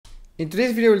In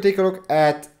today's video, we'll take a look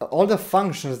at all the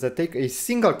functions that take a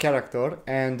single character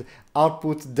and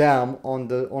output them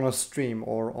on a stream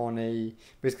or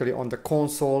basically on the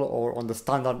console or on the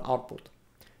standard output.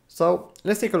 So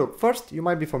let's take a look. First, you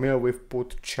might be familiar with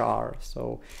Put Char.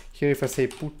 So here if I say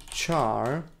Put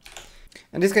Char,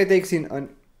 and this guy takes in an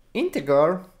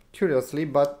integer, curiously,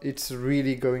 but it's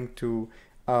really going to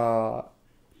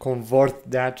convert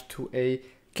that to a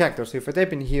character. So if I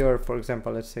type in here, for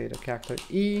example, let's say the character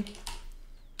E,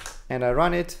 and I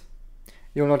run it,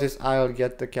 you'll notice I'll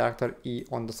get the character E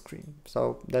on the screen.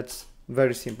 So that's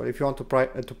very simple. If you want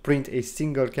to print a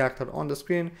single character on the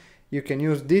screen, you can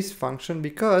use this function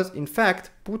because, in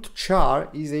fact, Put Char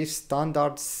is a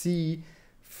standard C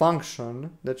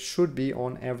function that should be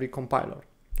on every compiler,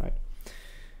 right?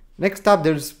 Next up,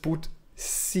 there's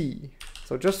putc.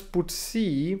 So just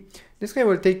putc, this guy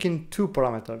will take in two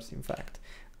parameters, in fact.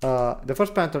 The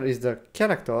first parameter is the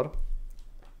character,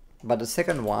 but the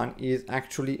second one is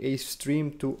actually a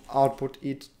stream to output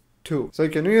it to. So you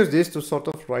can use this to sort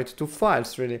of write two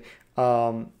files, really.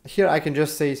 Here I can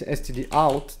just say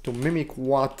std_out to mimic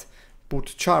what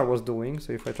putchar was doing.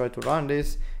 So if I try to run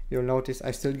this, you'll notice I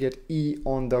still get E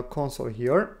on the console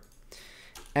here.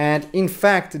 And in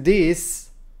fact,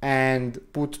 this and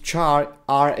putchar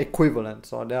are equivalent.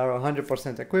 So they are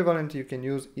 100% equivalent. You can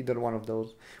use either one of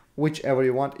those, whichever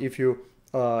you want, if you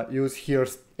use here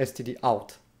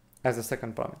std_out as a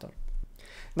second parameter.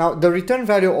 Now, the return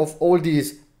value of all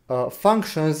these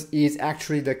functions is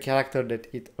actually the character that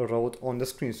it wrote on the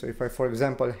screen. So if I, for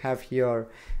example, have here,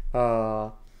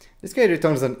 this guy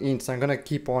returns an int, so I'm gonna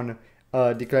keep on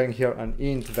declaring here an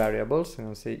int variable. So I'm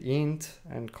gonna say int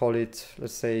and call it,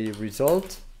 let's say,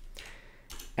 result.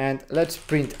 And let's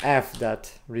printf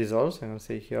that result. So I'm gonna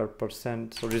say here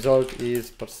 %, so result is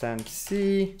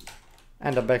 %c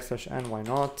and a \n, why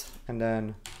not? And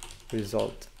then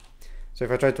result. So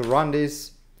if I try to run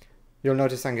this, you'll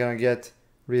notice I'm gonna get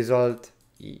result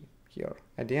E here.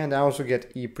 At the end, I also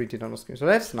get E printed on the screen. So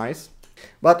that's nice.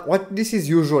 But what this is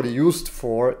usually used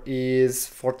for is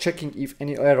for checking if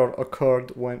any error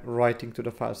occurred when writing to the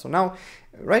file. So now,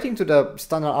 writing to the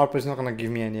standard output is not gonna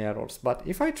give me any errors. But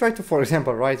if I try to, for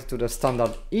example, write to the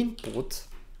standard input,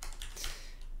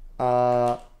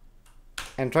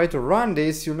 and try to run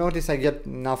this, you'll notice I get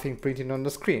nothing printed on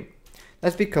the screen.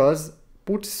 That's because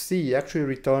putc actually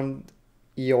returned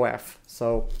EOF.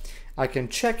 So I can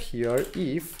check here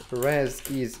if res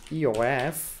is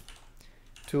EOF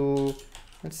to,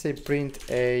 let's say, print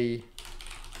error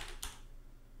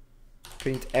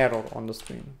on the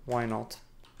screen. Why not?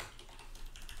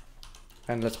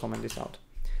 And let's comment this out.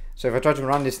 So if I try to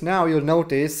run this now, you'll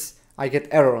notice I get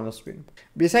error on the screen.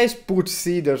 Besides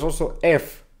putc, there's also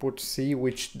putc,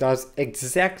 which does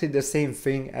exactly the same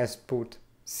thing as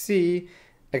putc,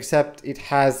 except it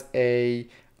has a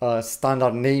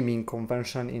standard naming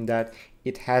convention in that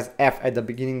it has f at the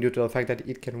beginning due to the fact that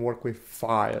it can work with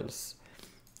files,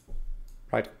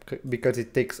 right? Because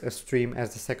it takes a stream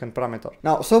as the second parameter.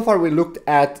 Now, so far we looked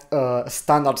at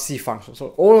standard C functions.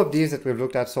 So all of these that we've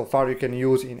looked at so far you can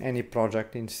use in any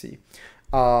project in C.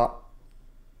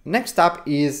 Next up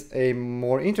is a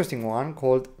more interesting one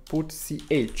called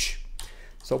putch.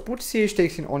 So putch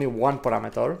takes in only one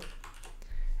parameter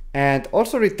and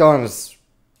also returns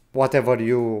whatever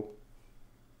you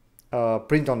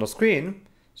print on the screen.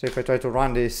 So if I try to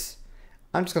run this,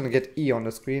 I'm just going to get E on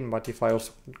the screen, but if I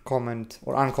also comment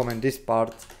or uncomment this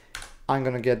part, I'm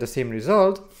going to get the same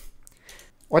result.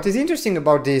 What is interesting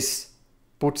about this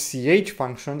putch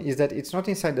function is that it's not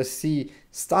inside the C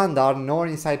standard nor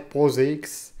inside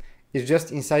POSIX, it's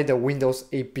just inside the Windows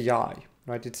API,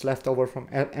 right? It's left over from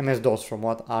MS-DOS from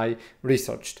what I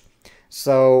researched.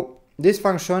 So this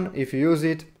function, if you use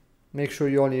it, make sure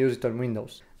you only use it on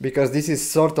Windows, because this is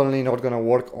certainly not going to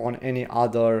work on any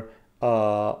other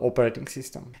operating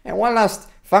system. And one last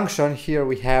function here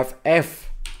we have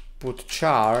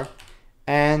putchar,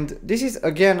 and this is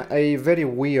again a very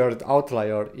weird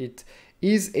outlier. It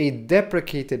is a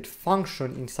deprecated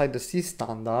function inside the C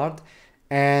standard,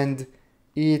 and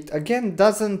it again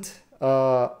doesn't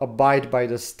abide by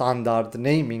the standard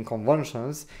naming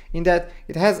conventions in that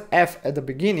it has f at the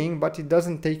beginning, but it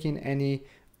doesn't take in any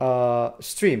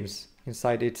streams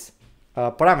inside its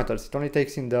parameters. It only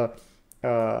takes in the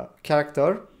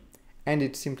character and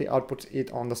it simply outputs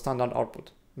it on the standard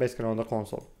output, basically on the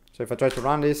console. So if I try to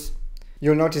run this,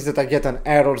 you'll notice that I get an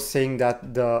error saying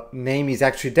that the name is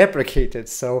actually deprecated.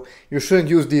 So you shouldn't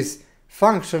use this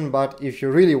function, but if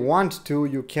you really want to,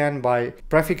 you can by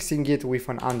prefixing it with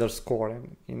an underscore,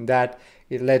 and in that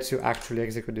it lets you actually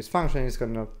execute this function. It's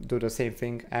going to do the same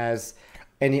thing as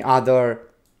any other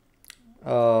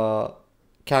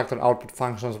character output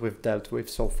functions we've dealt with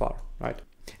so far, right?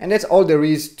 And that's all there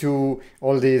is to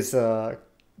all these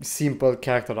simple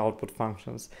character output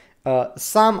functions.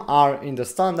 Some are in the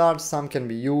standard, some can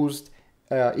be used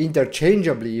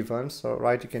interchangeably even, so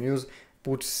right, you can use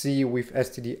putc with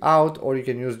std out, or you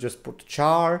can use just put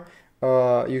char.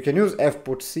 You can use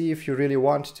putc if you really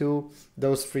want to.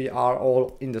 Those three are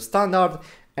all in the standard,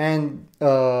 and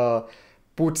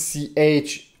putch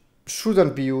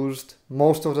shouldn't be used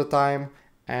most of the time,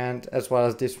 and as well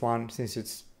as this one, since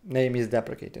its name is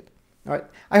deprecated. All right,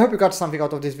 I hope you got something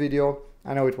out of this video.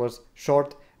 I know it was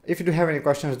short. If you do have any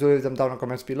questions, do leave them down in the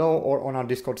comments below or on our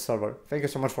Discord server. Thank you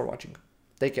so much for watching.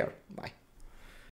 Take care. Bye.